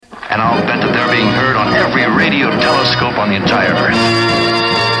And I'll bet that they're being heard on every radio telescope on the entire Earth.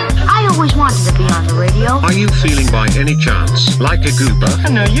 I always wanted to be on the radio. Are you feeling by any chance like a goober? I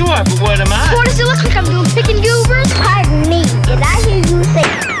know you are, but what am I? What does it look like I'm doing, picking goobers? Pardon me, did I hear you say...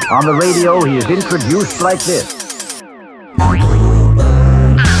 On the radio, he is introduced like this.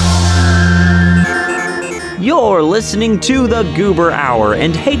 You're listening to the Goober Hour,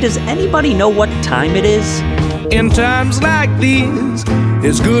 and hey, does anybody know what time it is? In times like these,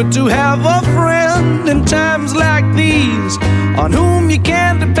 it's good to have a friend. In times like these, on whom you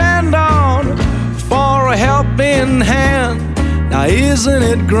can depend on for a helping hand. Now isn't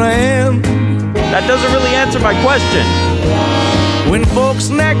it grand? That doesn't really answer my question. When folks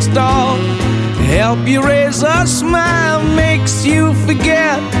next door help you raise a smile, makes you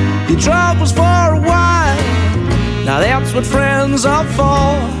forget your troubles for a while. Now that's what friends are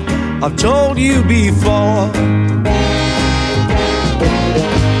for, I've told you before.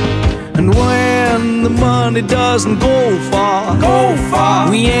 And when the money doesn't go far,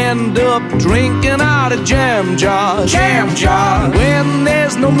 we end up drinking out of jam jars. When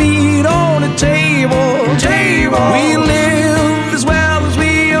there's no meat on the table, we live as well as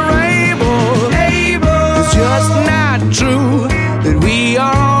we are able. It's just not true that we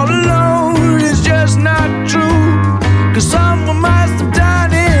are all alone. It's just not true, 'cause someone must have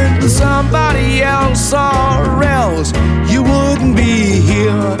done it to somebody else, or else you wouldn't be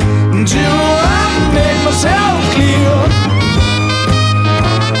here until I made myself clear.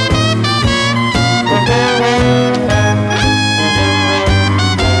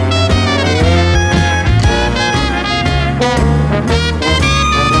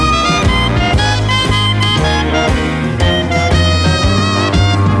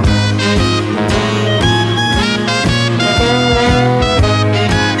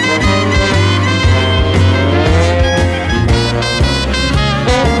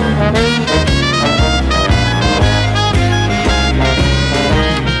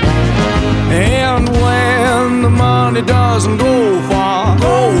 Doesn't go far,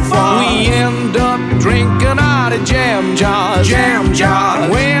 we end up drinking out of jam jars.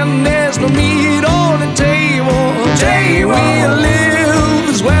 When there's no meat on the table, we live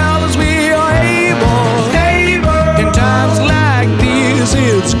as well as we are able. In times like these,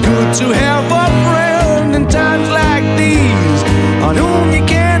 it's good to have a friend. In times like these, on whom you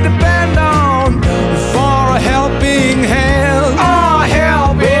can depend on for a helping hand.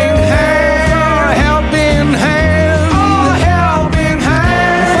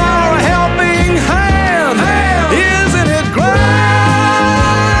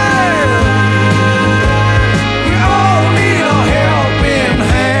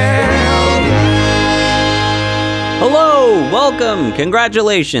 Welcome!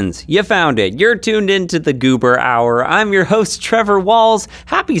 Congratulations! You found it. You're tuned into the Goober Hour. I'm your host, Trevor Walls.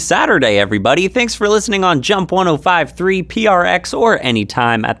 Happy Saturday, everybody. Thanks for listening on Jump 105.3 PRX or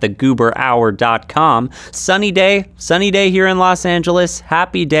anytime at thegooberhour.com. Sunny day here in Los Angeles.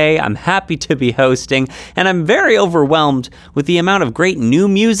 Happy day. I'm happy to be hosting, and I'm very overwhelmed with the amount of great new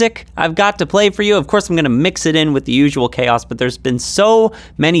music I've got to play for you. Of course, I'm going to mix it in with the usual chaos, but there's been so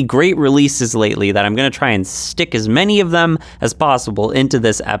many great releases lately that I'm going to try and stick as many of them as possible into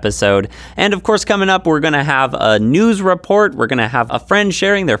this episode. And of course, coming up, we're going to have a news report. We're going to have a friend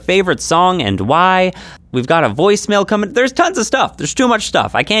sharing their favorite song and why. We've got a voicemail coming. There's tons of stuff. There's too much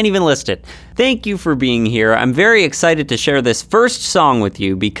stuff. I can't even list it. Thank you for being here. I'm very excited to share this first song with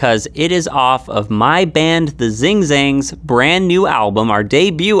you because it is off of my band, the Zing Zangs' brand new album, our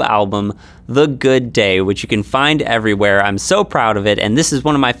debut album, The Good Day, which you can find everywhere. I'm so proud of it, and this is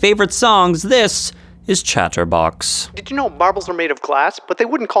one of my favorite songs. This is Chatterbox. Did you know marbles are made of glass? But they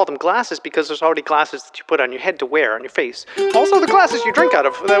wouldn't call them glasses because there's already glasses that you put on your head to wear on your face. Also, the glasses you drink out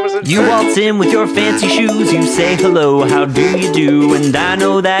of. You waltz in with your fancy shoes. You say hello, how do you do? And I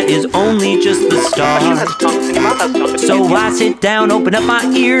know that is only just the start. So I sit down, open up my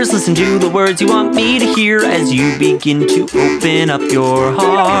ears, listen to the words you want me to hear as you begin to open up your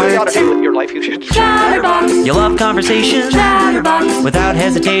heart. Chatterbox. You love conversation. Chatterbox. Without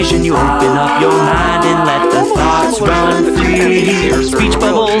hesitation, you open up your mind and let the thoughts run free. Speech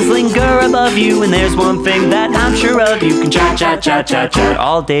bubbles linger above you, and there's one thing that I'm sure of. You can chat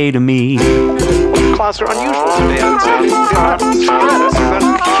all day to me. Class are unusual today. I would say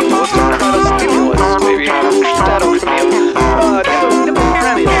maybe static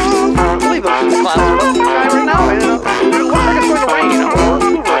I believe those class are looking right now. It looks like it's going to rain,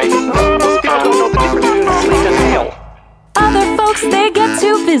 Most people don't know the difference between sleet and hail. Other folks, they get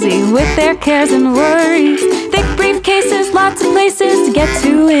too busy with their cares and worries. Thick briefcases, lots of places to get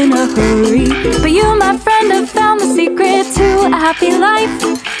to in a hurry. But you, my friend, have found the secret to a happy life.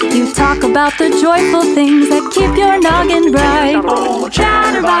 You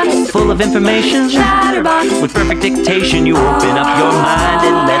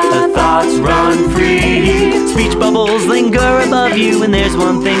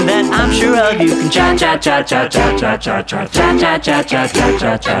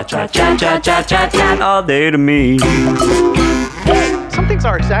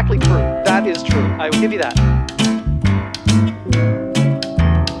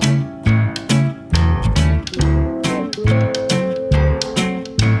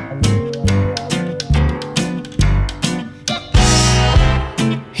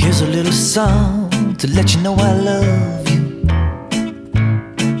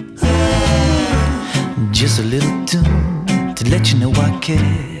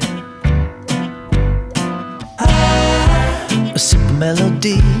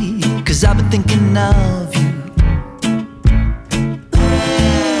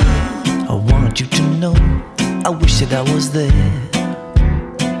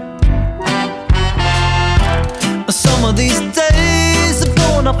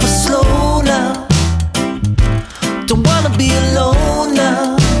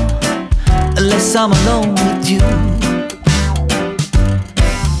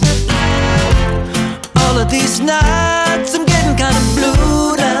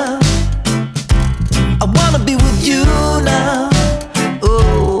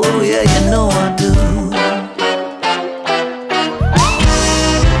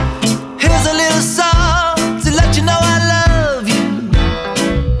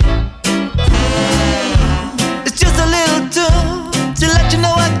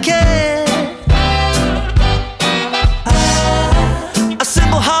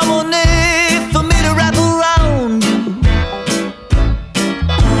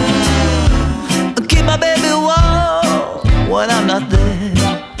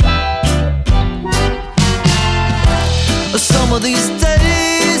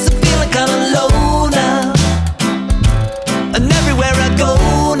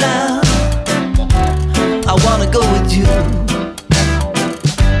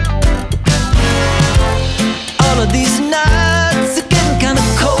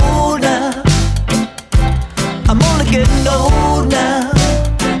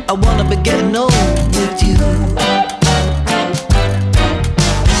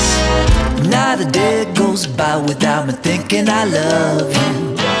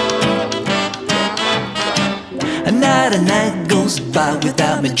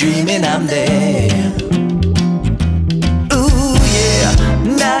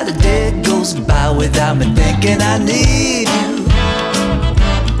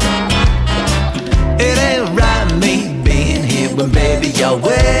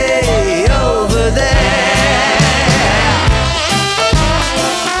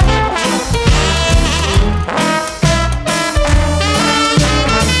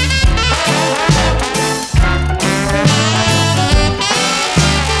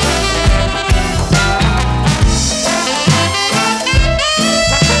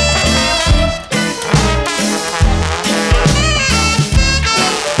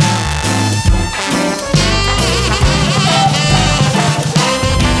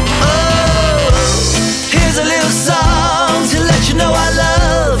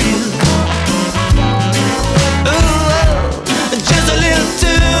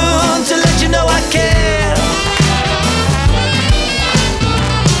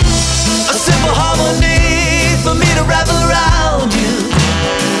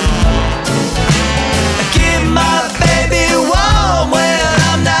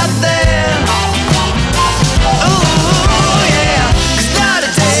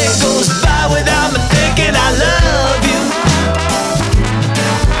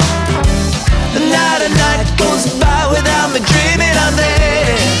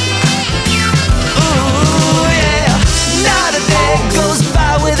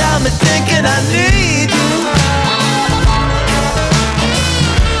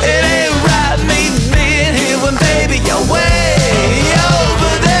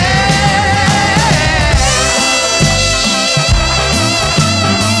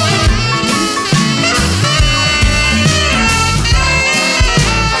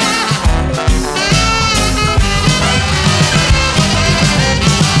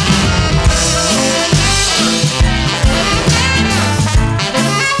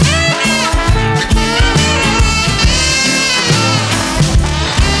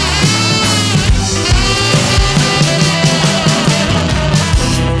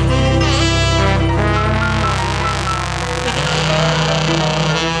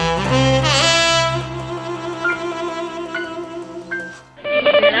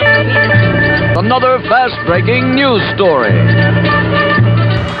another fast-breaking news story.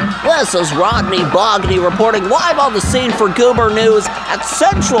 This is Rodney Bogny reporting live on the scene for Goober News at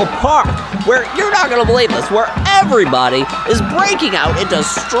Central Park, where you're not going to believe this, where everybody is breaking out into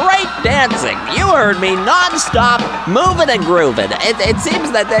straight dancing. You heard me, non-stop, moving and grooving. It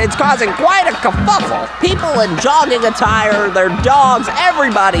seems that it's causing quite a kerfuffle. People in jogging attire, their dogs,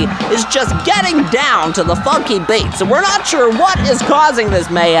 everybody is just getting down to the funky beats. And we're not sure what is causing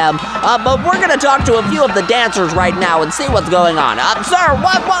this mayhem, but we're going to talk to a few of the dancers right now and see what's going on. Sir,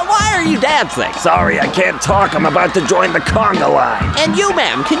 why are you dancing? Sorry, I can't talk. I'm about to join the conga line. And you,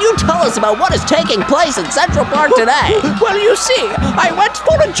 ma'am, can you tell us about what is taking place in Central Park today? Well, you see, I went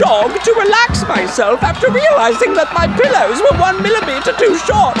for a jog to relax myself after realizing that my pillows were 1 millimeter too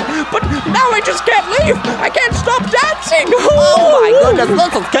short. But now I just can't leave. I can't stop dancing. Oh my goodness,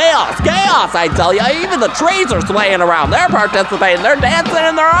 this is chaos. Chaos, I tell you. Even the trees are swaying around. They're participating. They're dancing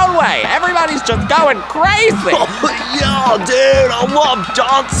in their own way. Everybody's just going crazy. Yeah, dude, I love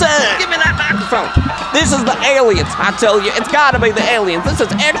dancing. Give me that microphone. This is the aliens, I tell you. It's gotta be the aliens. This is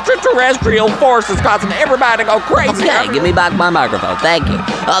extraterrestrial forces causing everybody to go crazy. Okay, give me back my microphone. Thank you.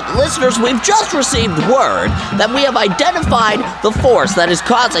 Listeners, we've just received word that we have identified the force that is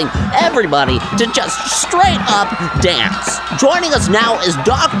causing everybody to just straight up dance. Joining us now is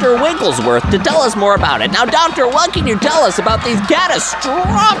Dr. Wigglesworth to tell us more about it. Now, Doctor, what can you tell us about these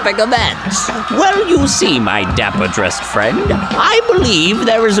catastrophic events? Well, you see, my dapper-dressed friend, I believe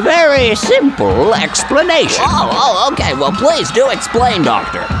there is a very simple explanation. Oh, okay. Well, please do explain,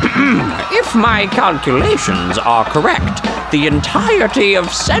 Doctor. If my calculations are correct, the entirety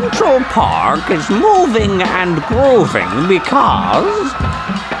of Central Park is moving and grooving because...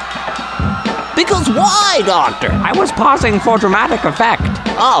 Because why, Doctor? I was pausing for dramatic effect.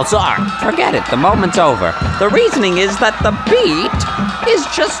 Oh, sorry. Forget it, the moment's over. The reasoning is that the beat is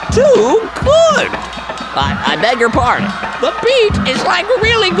just too good. I beg your pardon. The beat is like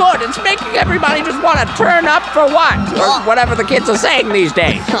really good. It's making everybody just want to turn up for what? Or whatever the kids are saying these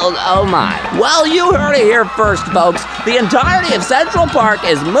days. Oh my. Well, you heard it here first, folks. The entirety of Central Park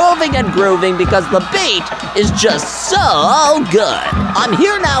is moving and grooving because the beat is just so good. I'm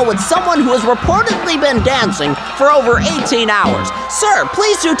here now with someone who has reportedly been dancing for over 18 hours. Sir,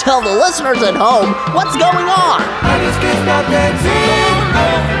 please do tell the listeners at home what's going on. I just can't stop dancing.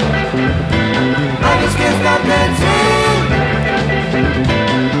 I just can't stop dancing.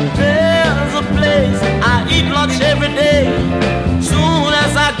 There's a place I eat lunch every day. Soon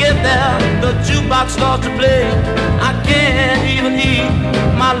as I get there, the jukebox starts to play. I can't even eat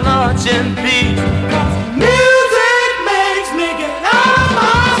my lunch in peace. Music makes me get out of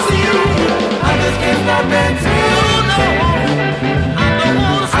my seat. I just can't stop dancing. No, I don't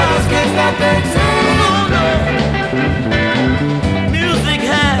wanna stop. I just can't stop dancing. No. Music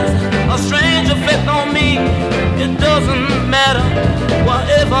has a strange effect on me. It doesn't matter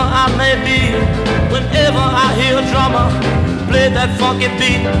wherever I may be. Whenever I hear a drummer play that funky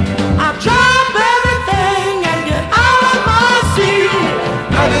beat, I drop everything and get out of my seat.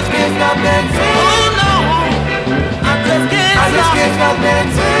 I just can't stop dancing. Oh no, I just can't stop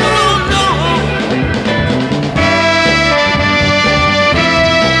dancing. Oh no.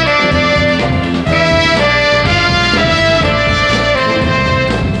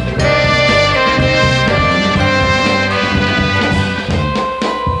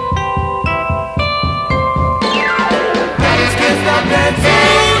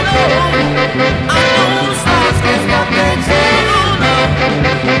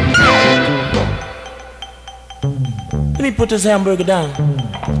 Let me put this hamburger down.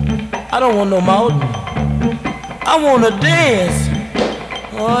 I don't want no mouth. I want to dance.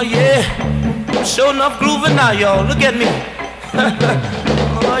 Oh yeah, I'm sure enough grooving now, y'all. Look at me.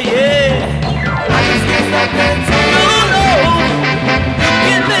 Oh yeah. I just can't stop dancing. No. You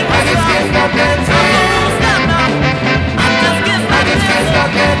can't make me stop. I just can't stop dancing. I won't stop now. I just can't stop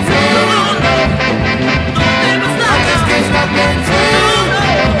dancing. No. Don't make me stop. I just can't stop dancing.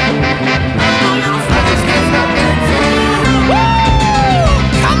 No. I just can't stop dancing.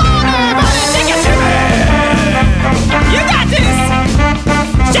 Come on, everybody, shake your shimmy. You got this.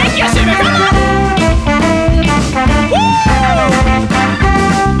 Shake your shimmy, come on. Woo!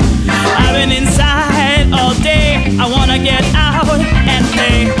 I've been inside all day.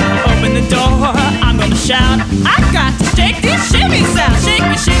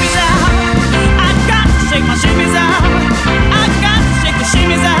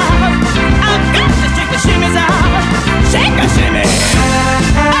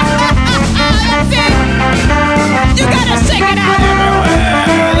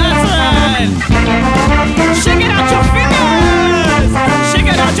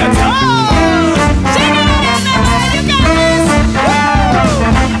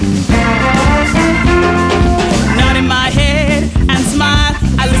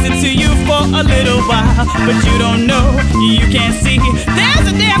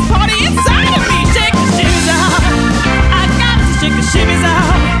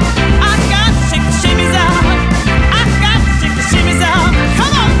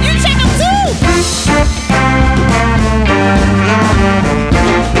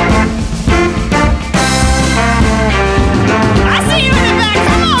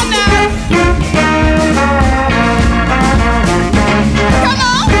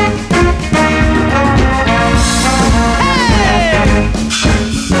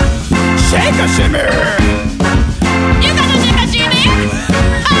 shake a shimmy. You gotta shake a shimmy.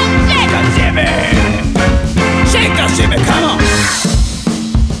 Shake a shimmy. Shake a shimmy, come on.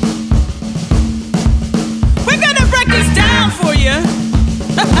 We're gonna break this down for you.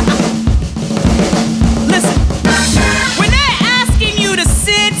 Listen, when they're asking you to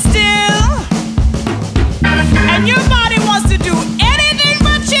sit still and your body wants to do anything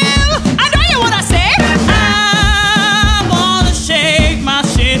but chill, I know you wanna say, I wanna shake my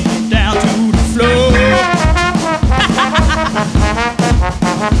shit down to the floor.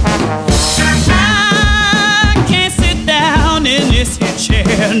 I can't sit down in this here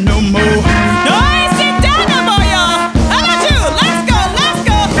chair no more. No, I ain't sit down no more, y'all. How about you? Let's go, let's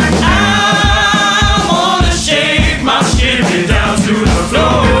go. I wanna shake my shit down to the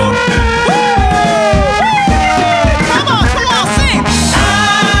floor. Come on, sing. I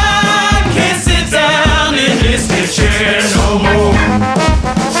can't sit down in this here chair no more.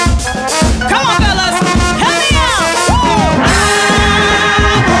 Come on, fellas, help me out. I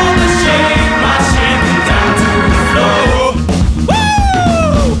wanna shake my shit down to the floor.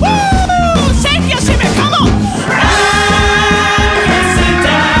 Shake your shimmy, come on. I can't sit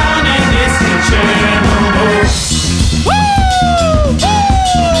down in this chair no more.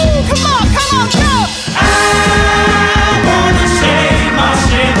 Come on, go. I wanna shake my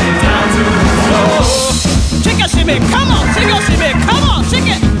shit down to the floor. Shake your shimmy, come on, shake your shimmy, come on, shake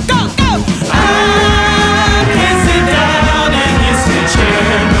it, go. I can't sit down in this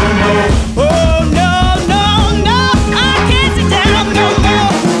chair no more. Oh no, I can't sit down no more.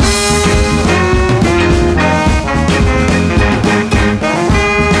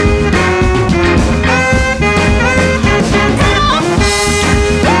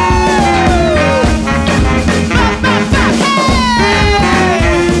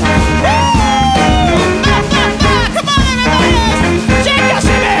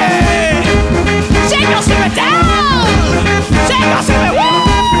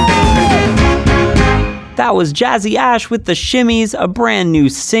 That was Jazzy Ash with The Shimmies, a brand new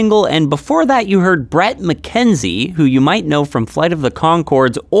single, and before that you heard Bret McKenzie, who you might know from Flight of the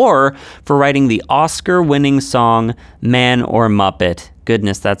Conchords or for writing the Oscar-winning song Man or Muppet.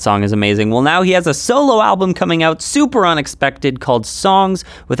 Goodness, that song is amazing. Well, now he has a solo album coming out, super unexpected, called Songs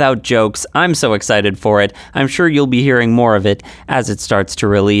Without Jokes. I'm so excited for it. I'm sure you'll be hearing more of it as it starts to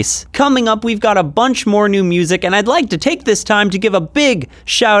release. Coming up, we've got a bunch more new music, and I'd like to take this time to give a big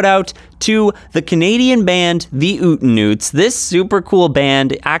shout out to the Canadian band The Ootenoots. This super cool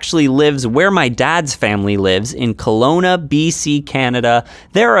band actually lives where my dad's family lives, in Kelowna, BC, Canada.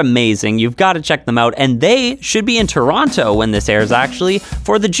 They're amazing. You've got to check them out, and they should be in Toronto when this airs, actually,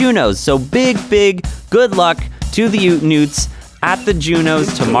 for the Junos. So big good luck to the Ootenoots at the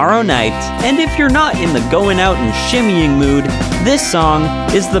Junos tomorrow night. And if you're not in the going out and shimmying mood, this song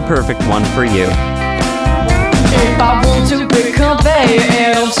is the perfect one for you. If I want to become bad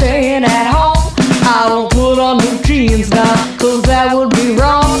and I'm staying at home, I don't put on new jeans now, cause that would be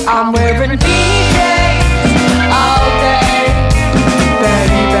wrong. I'm wearing PJs all day,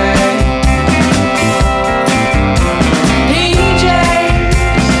 baby. PJs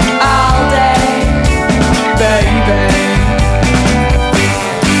all day, baby.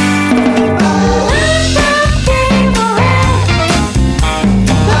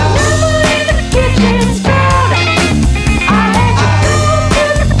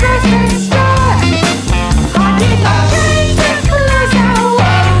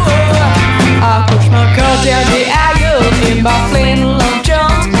 Down the aisle in my flannel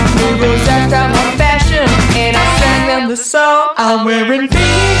jumps, the girls asked out my fashion, and I sang them the song. I'm wearing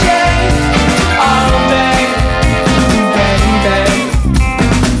PJs all day, baby.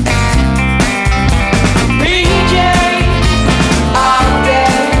 PJs all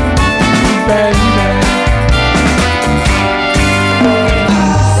day, baby.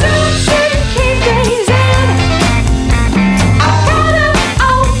 Sunshine came days in, I got up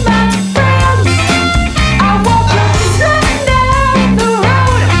on my friends. I walk straight down the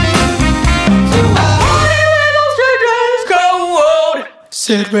road to a party where those strangers go.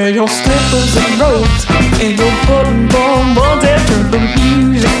 Said wear your slippers and robes and your button bonbons and turn the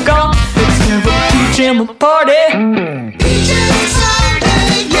music on. Let's have a pajama party. Peaches all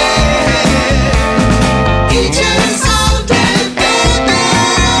day, yeah. Peaches all day, baby.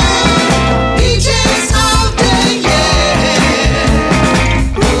 Peaches all day, yeah.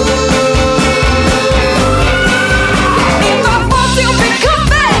 If I want to become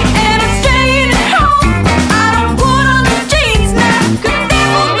bad and I'm staying at home, I don't put on the jeans now, cause that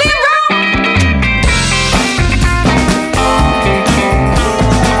will be wrong.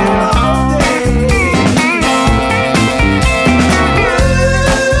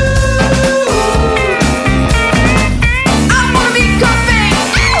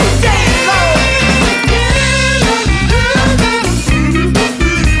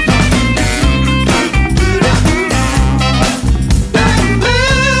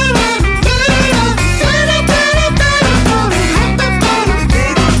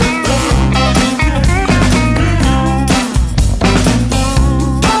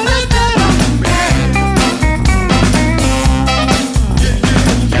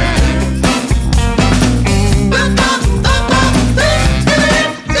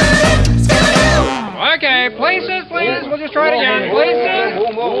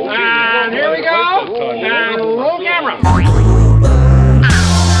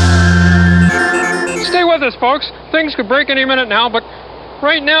 with us, folks. Things could break any minute now, but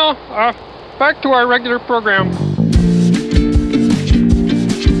right now, back to our regular program.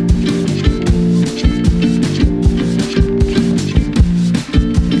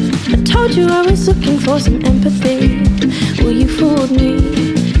 I told you I was looking for some empathy. Well, you fooled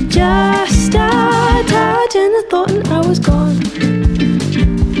me. Just a touch and a thought and I was gone.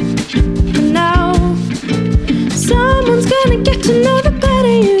 And now someone's gonna get to know the better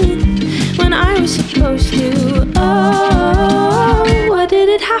you when I was supposed to. Oh, why did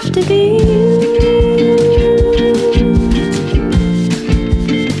it have to be you?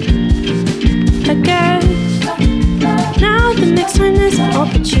 I guess now the next time there's an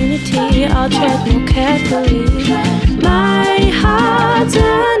opportunity, I'll tread more carefully. My heart's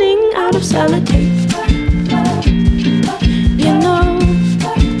running out of sellotape. You know,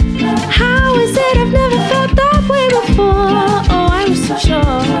 how is it I've never felt that way before? Oh, I was so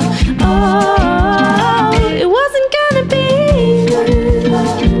sure. Oh, it wasn't gonna be.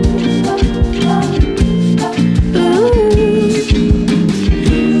 Ooh.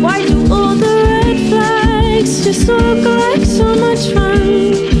 Why do all the red flags just look like so much fun?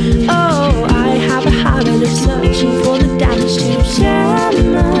 Oh, I have a habit of searching for the damage to share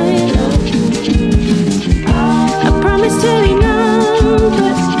my love. I promise to be numb,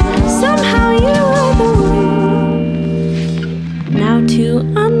 but somehow you are the one. Now to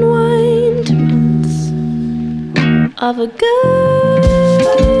unwind months of a good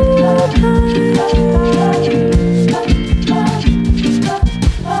time.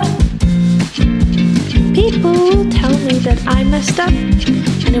 People tell me that I messed up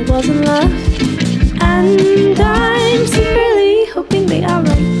and it wasn't love, and I'm secretly hoping they are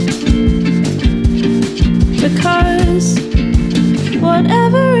right, because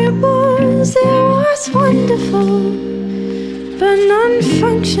whatever it was wonderful but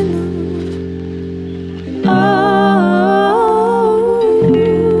non-functional. Oh,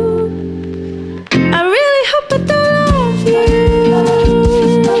 I really hope I don't love you.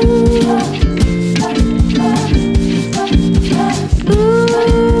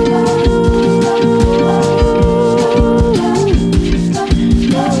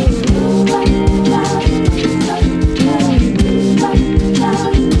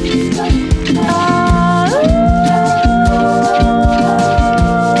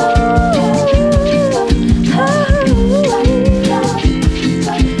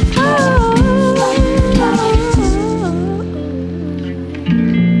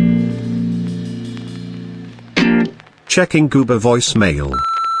 Checking Goober voicemail.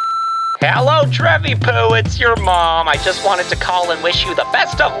 Hello, Trevi Poo, it's your mom. I just wanted to call and wish you the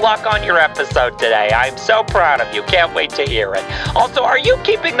best of luck on your episode today. I'm so proud of you. Can't wait to hear it. Also, are you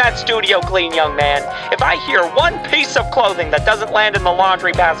keeping that studio clean, young man? If I hear one piece of clothing that doesn't land in the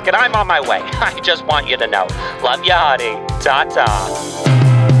laundry basket, I'm on my way. I just want you to know. Love ya, honey. Ta-ta.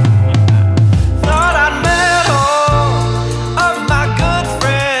 Thought I'd met all of my good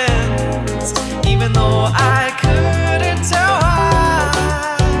friends, even though I couldn't tell why.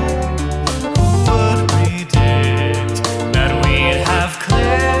 Who would predict that we'd have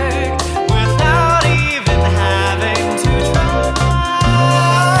clicked without even having to try?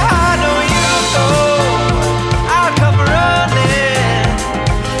 I know you know I'll come running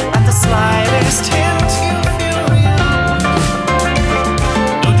at the slightest hint you feel real.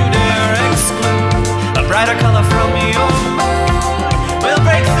 Don't you dare exclude a brighter color from your mood. We'll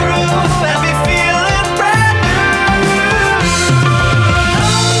break through and be feeling brand new.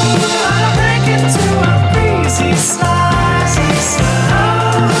 I'll break into a breezy slide. Oh,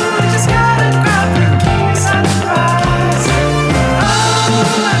 just gotta grab the keys and rise. Oh,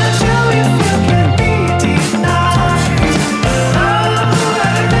 and the chill we feel can't be denied. Oh,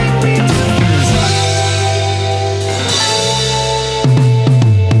 and it make me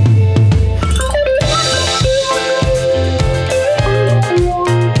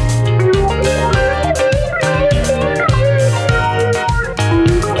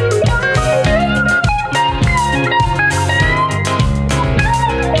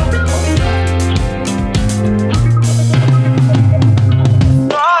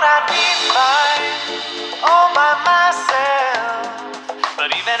thought I'd be fine all by myself, but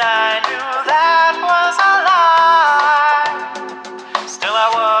even I knew that was a lie. Still I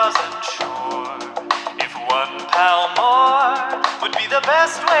wasn't sure if one pal more would be the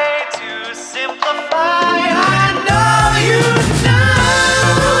best way to simplify. I know you know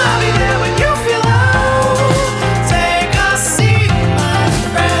I'll be there when you feel low. Take a seat, my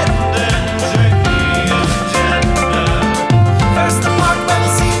friend, and drink me agenda. First the park where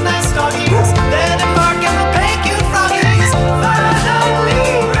we'll see nice doggies, then embark in the bacon froggies.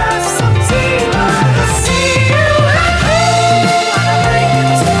 Finally, grab some tea by the sea.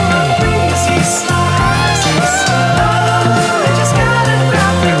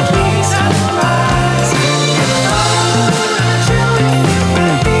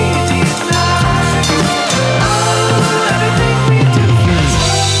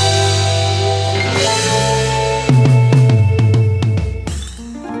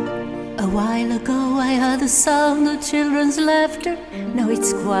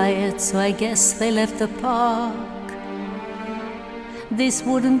 tired, so I guess they left the park. This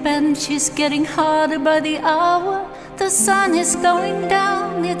wooden bench is getting harder by the hour. The sun is going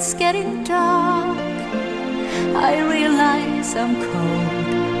down, it's getting dark. I realize I'm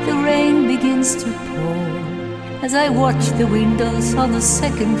cold, the rain begins to pour as I watch the windows on the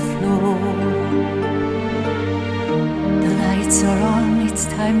second floor. The lights are on, it's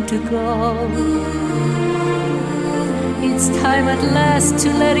time to go. It's time at last to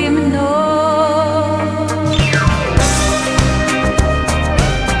let him know.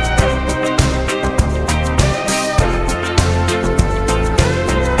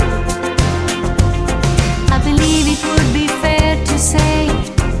 I believe it would be fair to say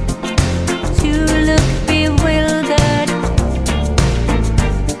you look bewildered,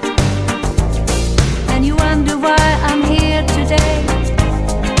 and you wonder why I'm here today.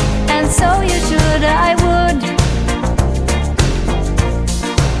 And so you should, I would.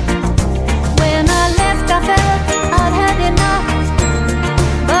 When I left, I felt I'd had enough,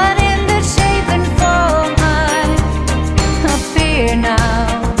 but in the shape and form I fear now.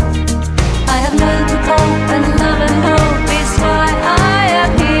 I have learned to cope, and love and hope is why I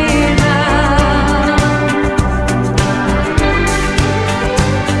am here now.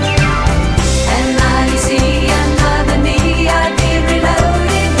 And now you see another me, I've been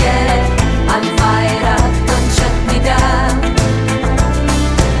reloaded, yeah. I'm fired up, don't shut me down.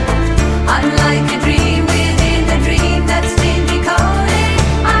 I'm like a dream within a dream that's been decoded.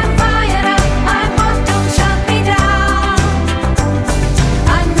 I'm fired up, I'm hot, don't shut me down.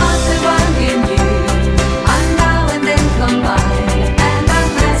 I'm not the one you knew, I'm now and then combined, and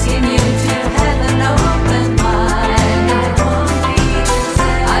I'm asking you to have an open mind. I won't be the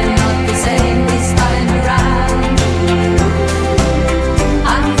same. I'm not the same this time around.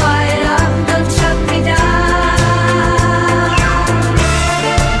 I'm fired up, don't shut me down.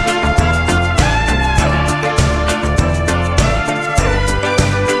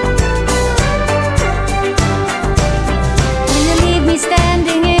 Will you leave me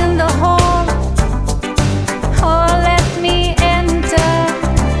standing in the hall, or let me enter?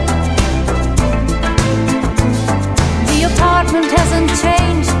 The apartment hasn't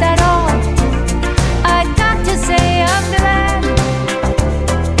changed at all. I got to say I'm glad.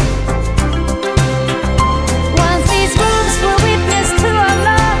 Once these rooms were witness to a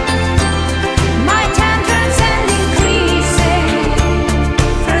love, my tantrums and increasing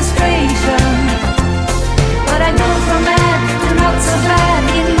frustration. But I go from bad to not so bad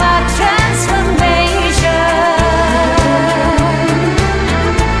in my transformation.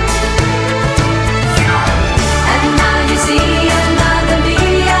 And now you see another me,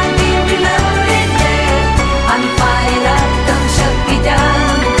 I've been reloaded, yeah. I'm fired up, don't shut me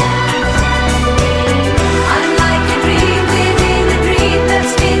down. I'm like a dream within a dream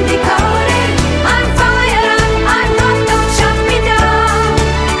that's been decoded. I'm fired up, I'm hot, don't shut me down.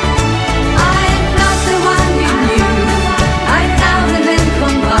 I'm not the one you knew, I'm now and then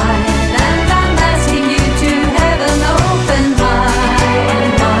combined, and I'm asking you to have an open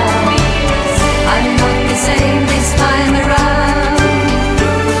mind. I'm not the same this time around.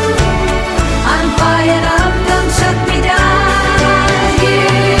 I'm fired up, don't shut me down. You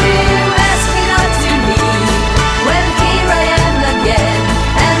ask me not to leave, well here I am again,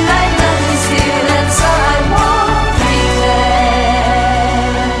 and I love you still, and so I won't pretend.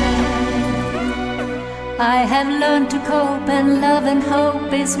 I have learned to cope, and love and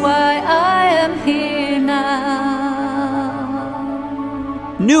hope is why I am here now.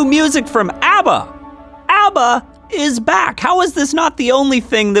 New music from ABBA! ABBA is back! How is this not the only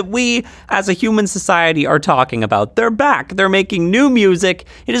thing that we, as a human society, are talking about? They're back. They're making new music.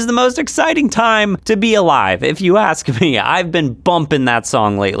 It is the most exciting time to be alive, if you ask me. I've been bumping that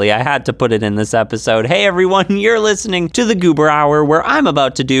song lately. I had to put it in this episode. Hey everyone, you're listening to the Goober Hour, where I'm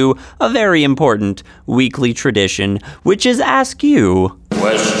about to do a very important weekly tradition, which is ask you...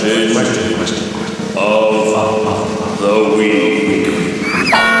 Question of the week.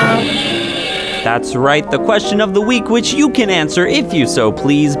 That's right, the question of the week, which you can answer, if you so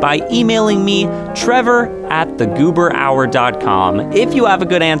please, by emailing me, trevor@thegooberhour.com. If you have a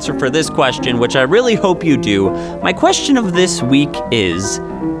good answer for this question, which I really hope you do, my question of this week is,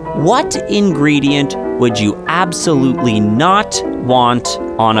 what ingredient would you absolutely not want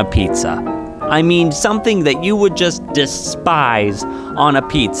on a pizza? I mean, something that you would just despise on a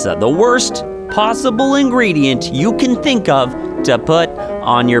pizza. The worst possible ingredient you can think of to put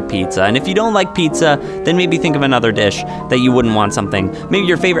on your pizza. And if you don't like pizza, then maybe think of another dish that you wouldn't want something. Maybe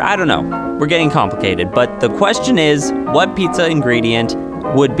your favorite, I don't know. We're getting complicated. But the question is, what pizza ingredient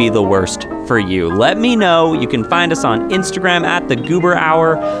would be the worst for you? Let me know. You can find us on Instagram at The Goober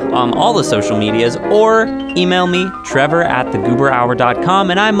Hour, all the social medias, or email me,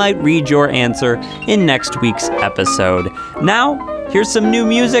 trevor@thegooberhour.com, and I might read your answer in next week's episode. Now, here's some new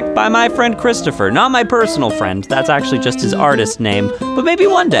music by my friend Christopher. Not my personal friend, that's actually just his artist name, but maybe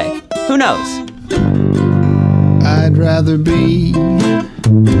one day. Who knows? I'd rather be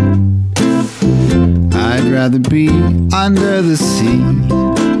under the sea.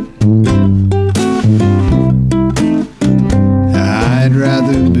 I'd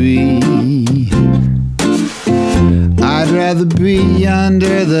rather be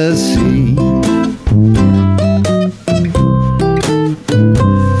under the sea.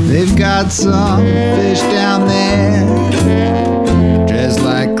 They've got some fish down there, dressed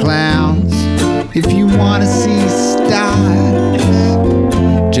like clowns. If you wanna see stars,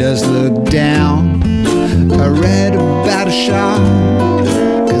 just look down. I read about a shark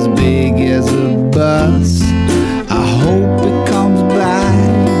as big as a bus. I hope it comes by,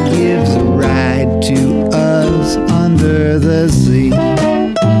 gives a ride to us under the sea.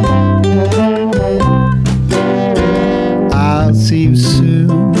 I'll see you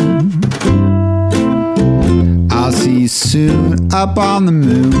soon. I'll see you soon up on the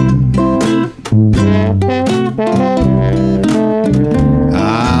moon.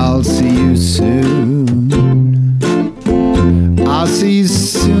 I'll see you soon. I'll see you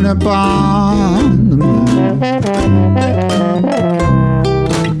soon up on the moon.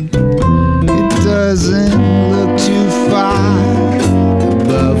 It doesn't look too far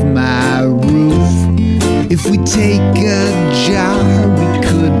above my roof. If we take a jar, we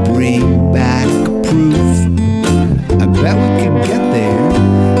could bring back proof. I bet we could get there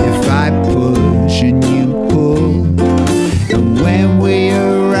if I push and you pull. And when we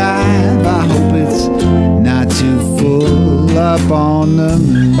arrive, I hope it's not too full up on the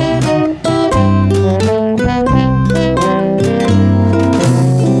moon.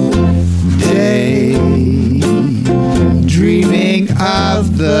 Day dreaming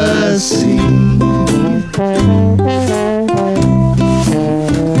of the sea.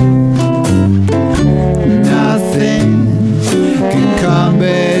 Nothing can come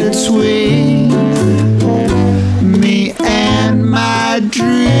between me and my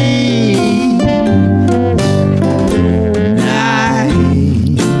dream. Night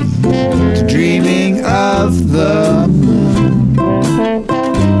dreaming of the moon.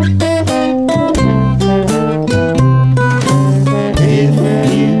 If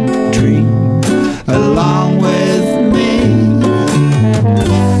you dream along with me,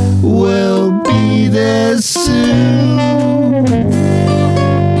 we'll be there soon.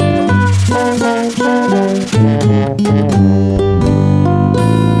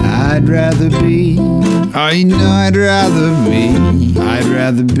 I'd rather be, I know I'd rather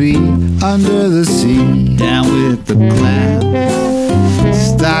be under the sea, down with the clouds,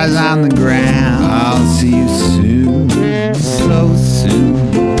 stars on the ground. I'll see you soon, so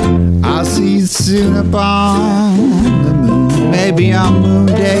soon. I'll see you soon up on the moon. Maybe on Moon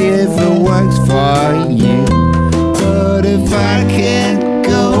Day if it works for you. But if I can't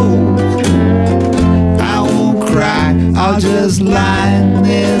go, I won't cry. I'll just lie in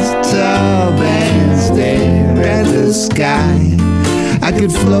this tub and stare at the sky. I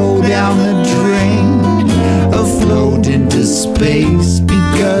could flow down the drain, afloat into space,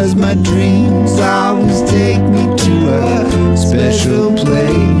 because my dreams always take me to a special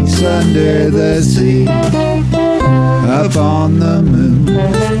place under the sea, up on the moon,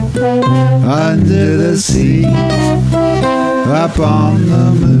 under the sea, up on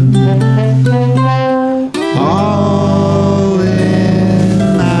the moon, all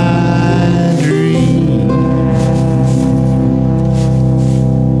in my dream.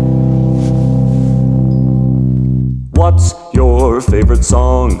 What's your favorite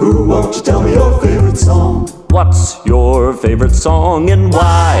song? Who won't you tell me your favorite song? What's your favorite song and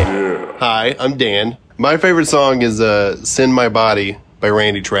why? Hi, I'm Dan. My favorite song is Send My Body by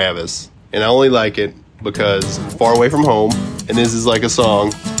Randy Travis. And I only like it because it's far away from home, and this is like a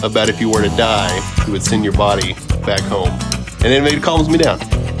song about if you were to die, you would send your body back home. And then it calms me down.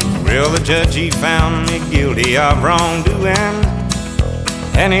 Well, the judge, he found me guilty of wrongdoing,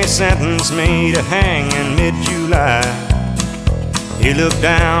 and he sentenced me to hang in mid-July. He looked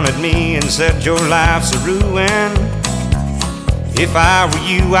down at me and said, your life's a ruin. If I were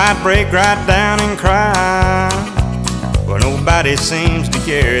you, I'd break right down and cry. Well, nobody seems to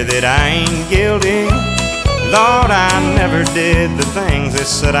care that I ain't guilty. Lord, I never did the things they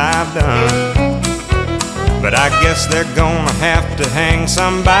said I've done. But I guess they're gonna have to hang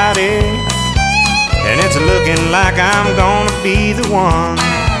somebody. and it's looking like I'm gonna be the one.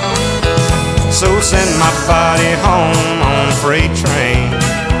 So send my body home on a freight train,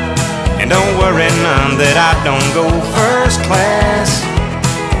 and don't worry none that I don't go first class.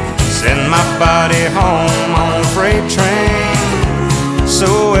 Send my body home on a freight train,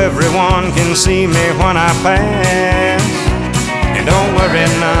 so everyone can see me when I pass. And don't worry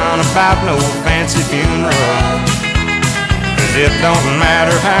none about no fancy funeral, 'cause it don't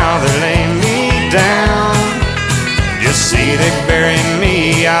matter how they lay me down. Just see they bury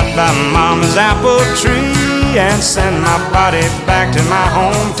me out by Mama's apple tree and send my body back to my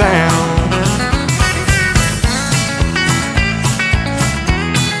hometown.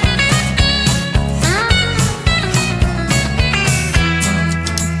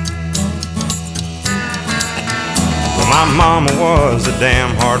 My mama was a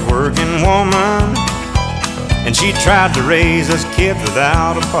damn hard-working woman, and she tried to raise us kids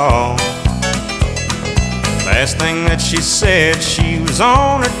without a fall. Last thing that she said, she was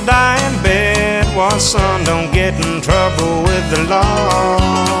on her dying bed, was, son, don't get in trouble with the law.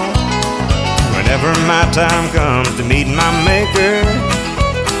 Whenever my time comes to meet my maker,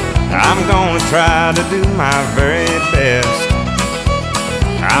 I'm gonna try to do my very best.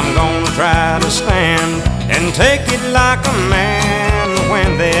 I'm gonna try to stand and take it like a man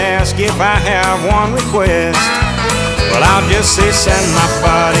when they ask if I have one request. Well, I'll just say send my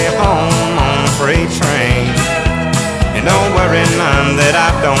body home on a freight train, and don't worry none that I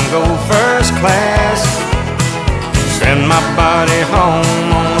don't go first class. Send my body home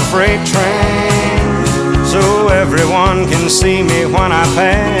on a freight train, so everyone can see me when I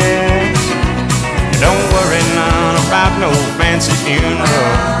pass. And don't worry none about no fancy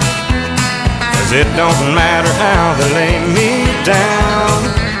funeral, 'cause it don't matter how they lay me down.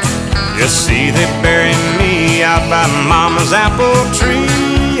 Just see they bury me out by Mama's apple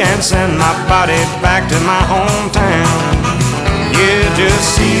tree and send my body back to my hometown. Yeah, just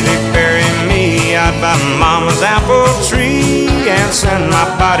see they bury me out by Mama's apple tree and send my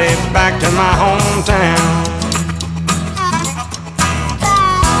body back to my hometown.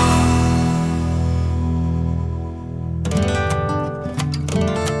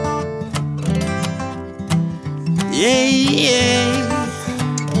 Yeah, yeah.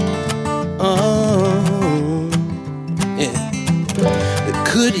 Oh, yeah.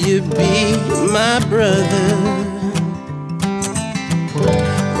 Could you be my brother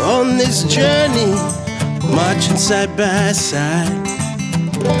on this journey, marching side by side?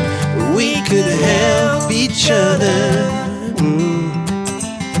 We could help each other,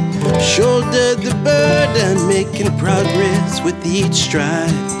 shoulder the burden, making progress with each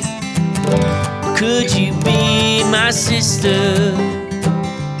stride. Could you be my sister?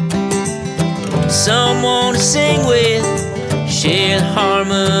 Someone to sing with, share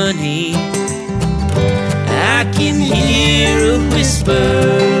harmony. I can hear a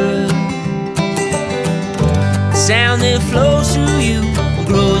whisper, sound that flows through you,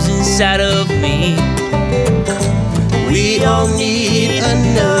 grows inside of me. We all need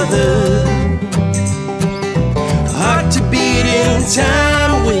another heart to beat in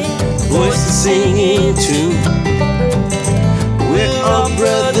time with, voices singing too. We're all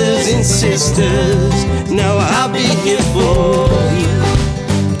brothers and sisters. Now I'll be here for you.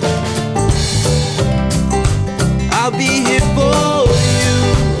 I'll be here for you.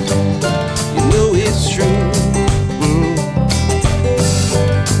 You know it's true.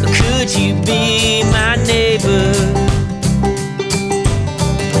 Could you be my neighbor?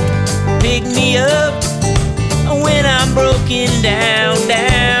 Pick me up when I'm broken down,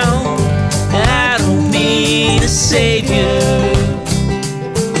 down. I don't need a savior,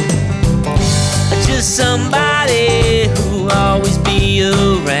 just somebody who'll always be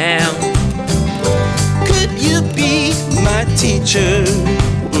around. Could you be my teacher?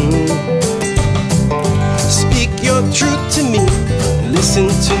 Speak your truth to me, listen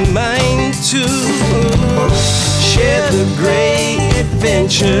to mine too. Share the great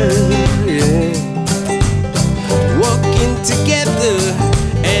adventure, yeah. Walking together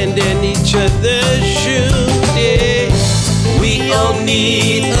and in each other's shoes, yeah. We all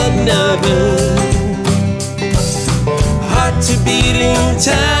need another heart to beat in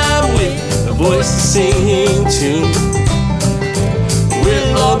time with, a voice to sing tune.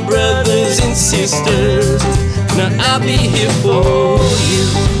 We're all brothers and sisters. Now I'll be here for you.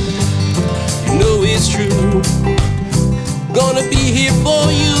 You know it's true. Gonna be here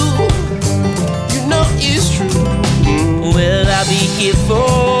for you. You know it's true. Well, I'll be here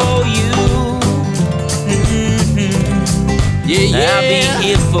for you. Yeah, yeah. I'll be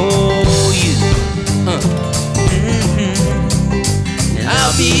here for you.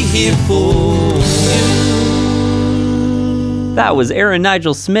 I'll be here for you. That was Aaron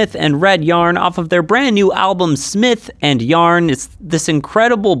Nigel Smith and Red Yarn off of their brand new album Smith and Yarn. It's this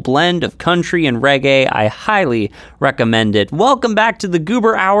incredible blend of country and reggae. I highly recommend it. Welcome back to the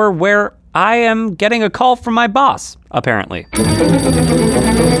Goober Hour, where I am getting a call from my boss, apparently.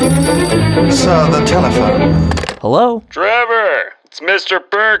 Sir, the telephone. Hello? Trevor, it's Mr.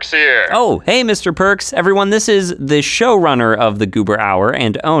 Perks here. Oh, hey, Mr. Perks. Everyone, this is the showrunner of the Goober Hour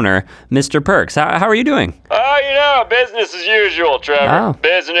and owner, Mr. Perks. How are you doing? Business as usual, Trevor. Oh.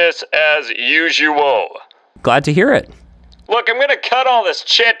 Business as usual. Glad to hear it. Look, I'm gonna cut all this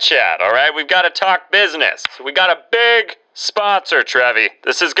chit-chat, all right? We've got to talk business. We got a big sponsor, Trevi.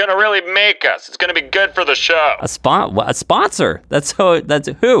 This is gonna really make us. It's gonna be good for the show. A sponsor? That's who?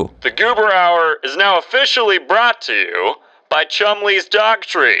 The Goober Hour is now officially brought to you by Chumley's Dog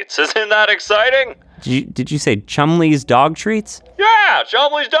Treats. Isn't that exciting? Did you say Chumley's Dog Treats? Yeah,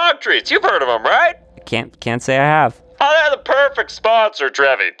 Chumley's Dog Treats. You've heard of them, right? Can't say I have. Oh, they're the perfect sponsor,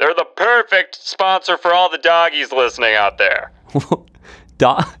 Trevi. They're the perfect sponsor for all the doggies listening out there.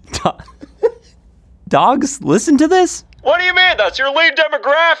 Dogs listen to this? What do you mean? That's your lead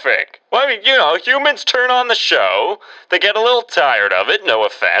demographic. Well, I mean, humans turn on the show, they get a little tired of it, no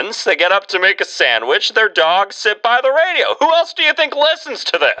offense. They get up to make a sandwich, their dogs sit by the radio. Who else do you think listens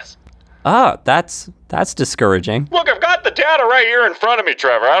to this? Oh, that's discouraging. Look, I've got the data right here in front of me,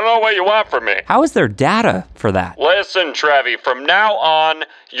 Trevor. I don't know what you want from me. How is there data for that? Listen, Trevi, from now on,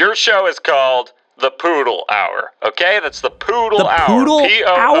 your show is called The Poodle Hour, okay? That's the Poodle Hour. The Poodle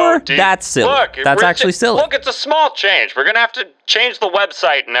Hour? P-O-O-D. That's silly. Look, That's actually silly. Look, it's a small change. We're going to have to change the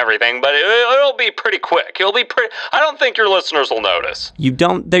website and everything, but it'll be pretty quick. I don't think your listeners will notice.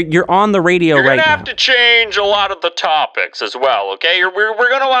 You're on the radio right now. You're going to have to change a lot of the topics as well, okay? We're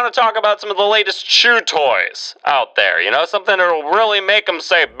going to want to talk about some of the latest chew toys out there, something that'll really make them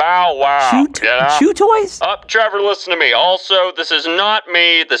say bow wow. Chew toys? Trevor, listen to me. Also, this is not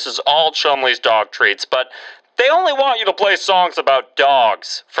me. This is all Chumley's Dog Treats, but they only want you to play songs about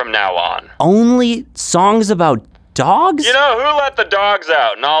dogs from now on. Only songs about dogs? Who let the dogs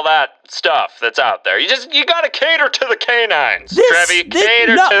out and all that stuff that's out there. You gotta cater to the canines, Trevi.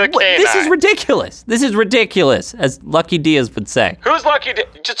 Cater to the canines. This is ridiculous. This is ridiculous, as Lucky Diaz would say. Who's Lucky Diaz?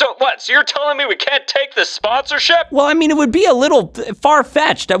 So what? So you're telling me we can't take this sponsorship? Well, I mean, it would be a little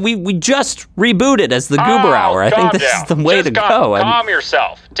far-fetched. We just rebooted as the Goober Hour. I think this is the way to go. Calm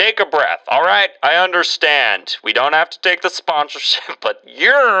yourself. Take a breath, all right? I understand. We don't have to take the sponsorship, but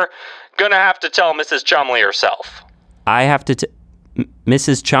you're gonna have to tell Mrs. Chumley herself. I have to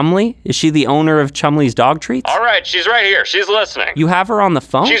Mrs. Chumley? Is she the owner of Chumley's Dog Treats? All right, she's right here. She's listening. You have her on the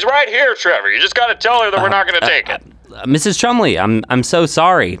phone? She's right here, Trevor. You just got to tell her that we're not going to take it. Mrs. Chumley, I'm so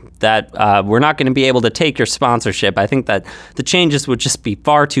sorry that we're not going to be able to take your sponsorship. I think that the changes would just be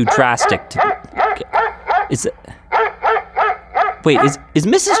far too drastic. Wait, is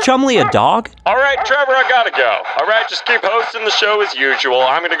Mrs. Chumley a dog? All right, Trevor, I gotta go. All right, just keep hosting the show as usual.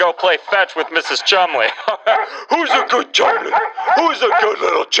 I'm gonna go play fetch with Mrs. Chumley. Who's a good Chumley? Who's a good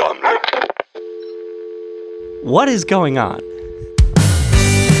little Chumley? What is going on?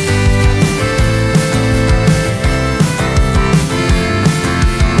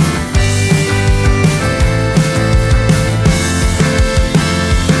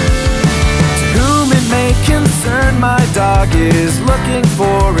 My dog is looking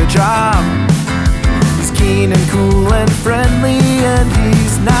for a job. He's keen and cool and friendly, and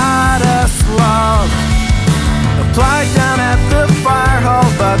he's not a slob. Applied down at the fire hall,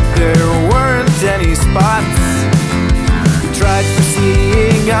 but there weren't any spots. Tried for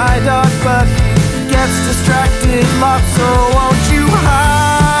seeing eye dog, but he gets distracted lots, so won't you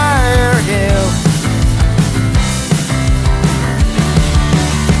hire him?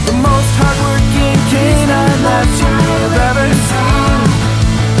 The most hardworking canine that you've ever seen.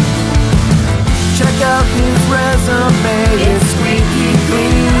 Check out his resume, it's squeaky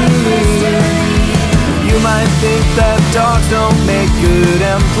clean. You might think that dogs don't make good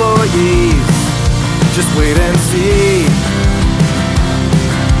employees. Just wait and see.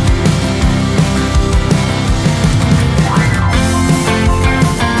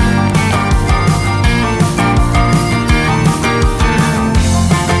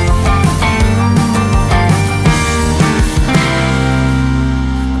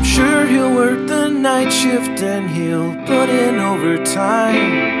 Shift and he'll put in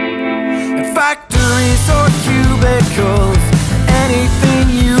overtime at factories or cubicles. Anything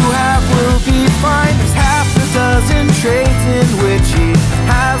you have will be fine. There's half a dozen trades in which he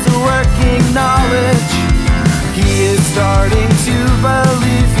has a working knowledge. He is starting to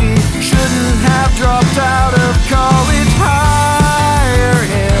believe he shouldn't have dropped out of college. Hire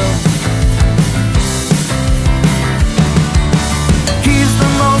him.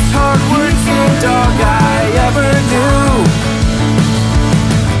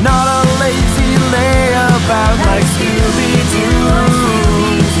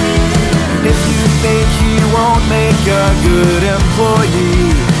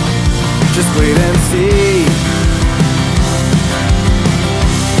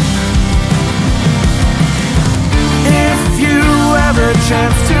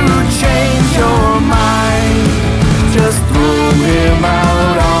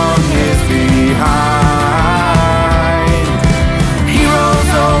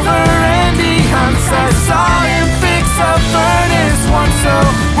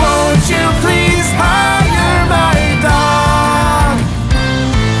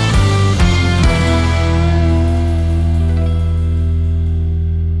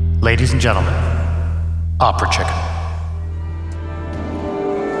 Ladies and gentlemen, Opera Chicken.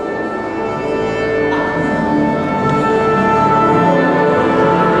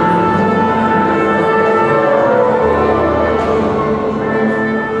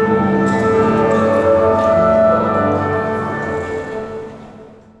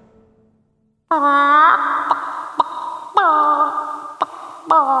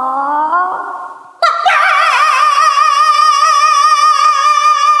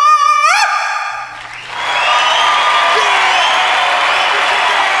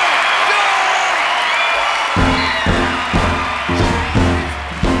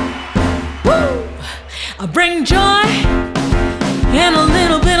 I bring joy and a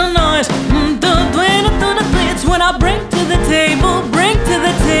little bit of noise. It's what I bring to the table, bring to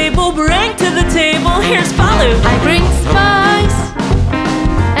the table, bring to the table. Here's Palu. I bring spice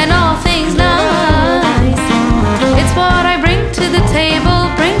and all things nice. It's what I bring to the table,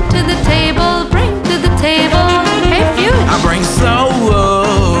 bring to the table, bring to the table. Hey, Fuge. I bring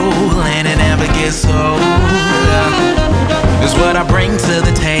soul and it never gets old. It's what I bring to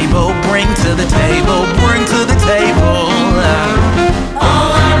the table, bring to the table, bring to the table. All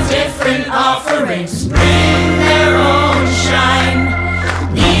our different offerings bring their own shine.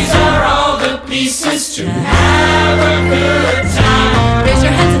 These are all the pieces to have a good time. Raise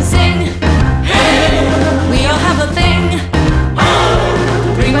your hands and sing. Hey, We all have a thing.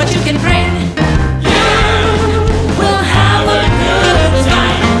 Bring what you can bring. we'll have a good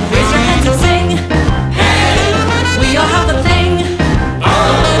time. Raise your hands and sing. Hey, We all have a thing.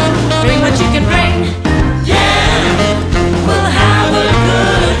 Bring what you can bring. we'll have a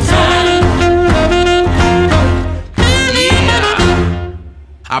good time.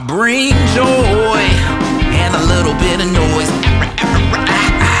 I bring joy and a little bit of noise.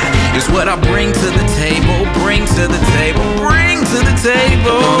 It's what I bring to the table, bring to the table, bring to the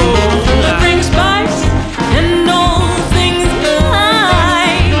table. I bring spice and all things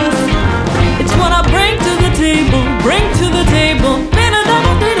nice. It's what I bring to the table, bring to the table.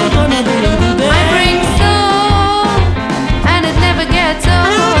 I bring soul and it never gets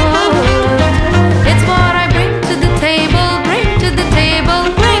old. It's what I bring to the table, bring to the table,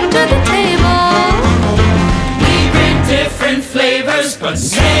 bring to the table. We bring different flavors, but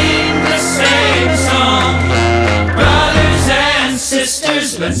sing the same song. Brothers and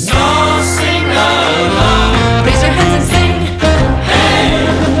sisters, let's all sing along. Raise your hands and sing. Hey,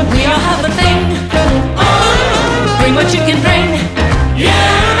 We all have a thing. Bring what you can bring.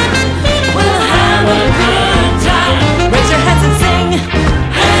 we'll have a good time. Raise your hands and sing.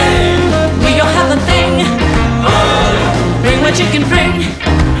 Hey, We all have a thing. Bring what you can bring.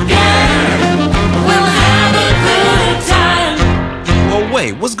 we'll have a good time. Well,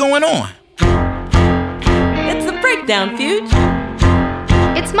 wait, what's going on? It's the breakdown, Fuge.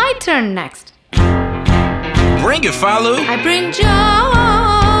 It's my turn next. Bring it, Falu. I bring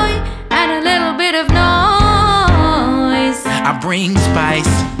joy and a little bit of noise. I bring spice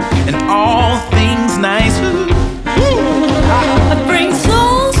and all things nice. I bring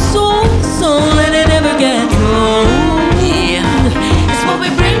soul, soul, soul, and it never gets old. Yeah. It's what we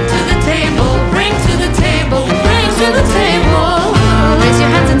bring to the table, bring to the table, bring to the table. Raise your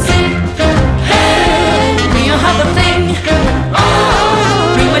hands and sing. Hey, we all have a thing.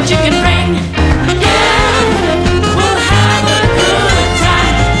 Bring what you can bring. We'll have a good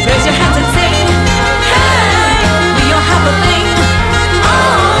time. Raise your hands and sing. Hey, we all have a thing.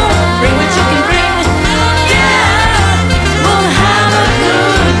 Bring what you can bring. We'll have a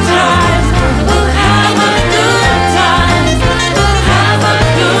good time. We'll have a good time. We'll have a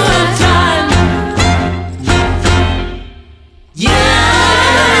good time.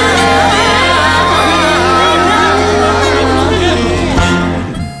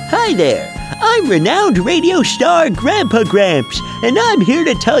 Hi there. I'm renowned radio star Grandpa Gramps, and I'm here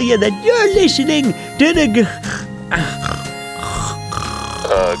to tell you that you're listening to the...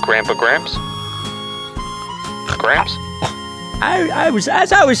 Grandpa Gramps? Gramps?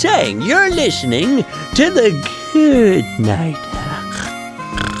 As I was saying, you're listening to the Good Night.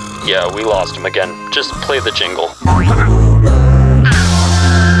 Yeah, we lost him again. Just play the jingle.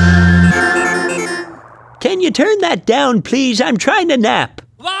 Can you turn that down, please? I'm trying to nap.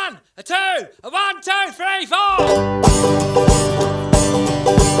 1, 2, 1, 2, 3, 4.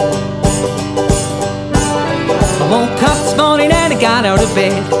 I woke up this morning and I got out of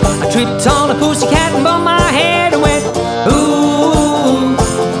bed. I tripped on a pussycat and bumped my head and went, ooh,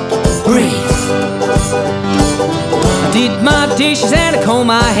 breathe. I did my dishes and I combed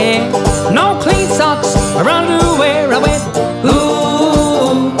my hair. No clean socks or underwear. I went,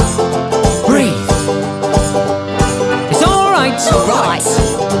 ooh, breathe. It's alright,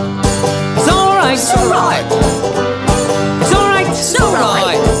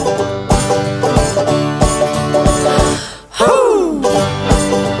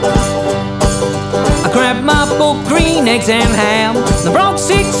 eggs and ham. The broke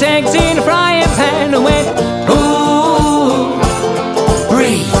 6 eggs in a frying pan and went, ooh,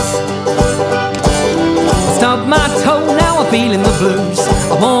 breathe. Stubbed my toe, now I'm feeling the blues.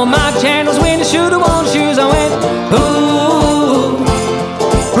 I wore my channels when I should have worn shoes. I went, ooh,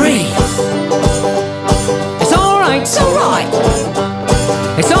 breathe. It's alright, it's alright.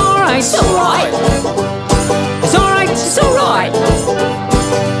 It's alright, it's alright. It's alright, it's alright.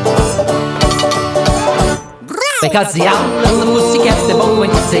 Because the owl and the pussycat, they both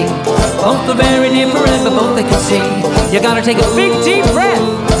went to sea. Both are very different, but both they could see. You gotta take a big deep breath,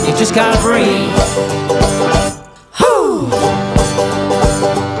 you just gotta breathe. Whew.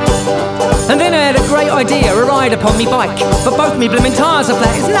 And then I had a great idea, a ride upon me bike. But both me blooming tyres are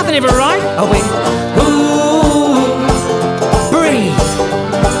flat, is nothing ever right? I went, ooh, breathe.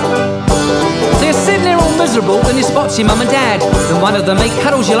 So you're sitting there all miserable, and you spot your mum and dad. And one of them, they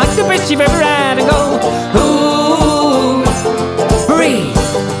cuddles you like the best you've ever had. And go, ooh, breathe.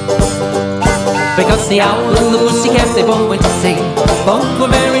 Because the owl and the pussycat, they both went to sea. Both were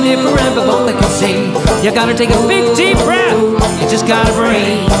very different, but both they could see. You gotta take a big deep breath, you just gotta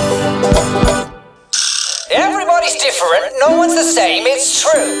breathe. Everybody's different, no one's the same, it's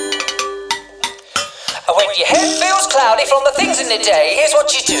true. When your head feels cloudy from the things in the day, here's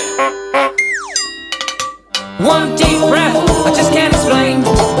what you do. One deep breath, I just can't explain.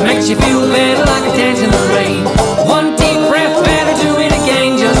 Makes you feel better like a dance in the rain. One deep breath, better do it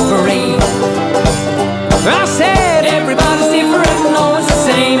again, just breathe. I said everybody's different, no one's the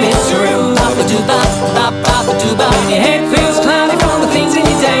same, it's true. When your head feels cloudy from the things in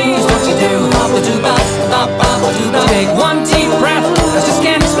your day, here's what you do. Take one deep breath, I just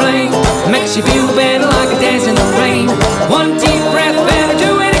can't explain. Makes you feel better like a dance in the rain. One deep breath, better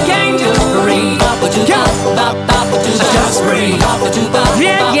do it again, just breathe. Just breathe.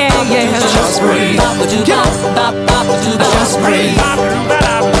 Yeah, yeah, yeah. Just breathe. Just breathe.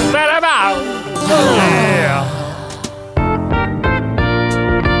 Yeah.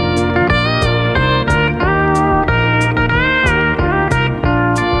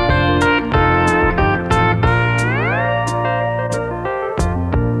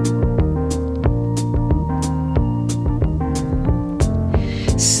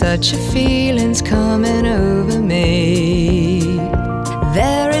 Such a feeling's coming over me.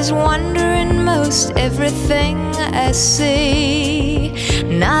 There is wonder in most everything I see.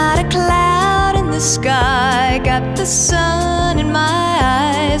 Not a cloud in the sky, got the sun in my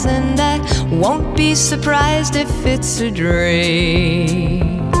eyes, and I won't be surprised if it's a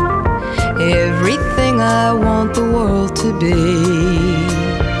dream. Everything I want the world to be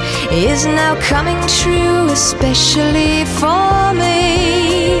is now coming true, especially for me.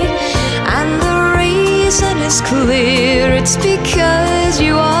 And the reason is clear, it's because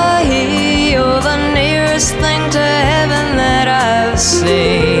you are here. You're the nearest thing to heaven that I've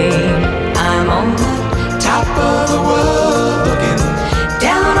seen. I'm on the top of the world, looking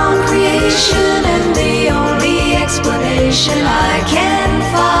down on creation, and the only explanation I can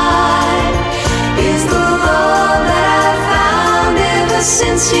find is the love that I've found ever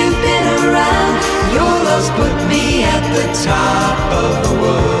since you've been around. Your love's put me at the top of the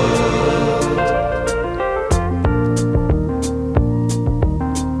world.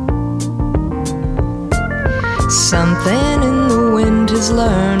 Something in the wind has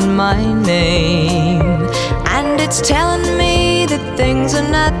learned my name, and it's telling me that things are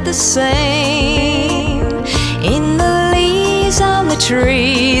not the same. In the leaves on the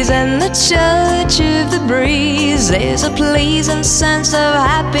trees and the touch of the breeze, there's a pleasing sense of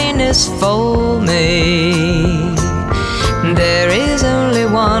happiness for me. There is only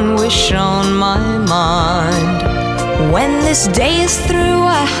one wish on my mind. When this day is through,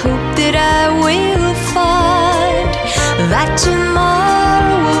 I hope that I will find that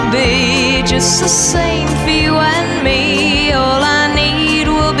tomorrow will be just the same for you and me. All I need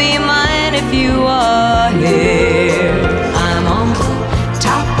will be mine if you are here. I'm on the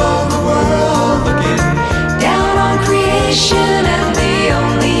top of the world, looking down on creation, and the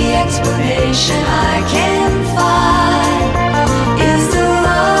only explanation I can find is the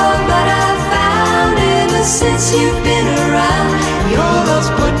love that I've found ever since you've been around. Your love's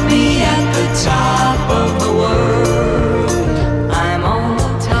put me at the top of the world. I'm on the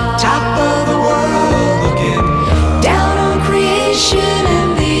top of the world, looking down on creation,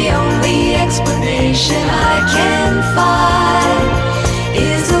 and the only explanation I can find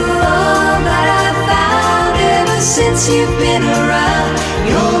is the love that I've found ever since you've been around.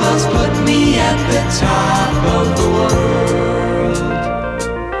 Your love's put me at the top of the world.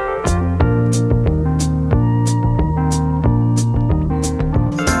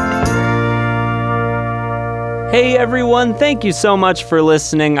 Hey everyone. Thank you so much for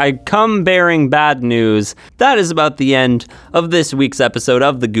listening. I come bearing bad news. That is about the end of this week's episode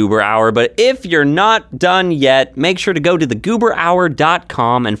of the Goober Hour. But if you're not done yet, make sure to go to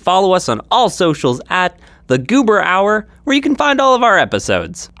thegooberhour.com and follow us on all socials at The Goober Hour, where you can find all of our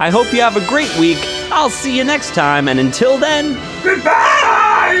episodes. I hope you have a great week. I'll see you next time, and until then,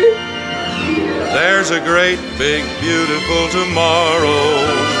 goodbye! There's a great, big, beautiful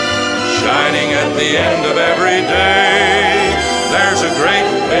tomorrow shining at the end of every day. There's a great,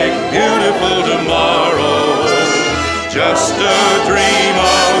 big, beautiful tomorrow, just a dream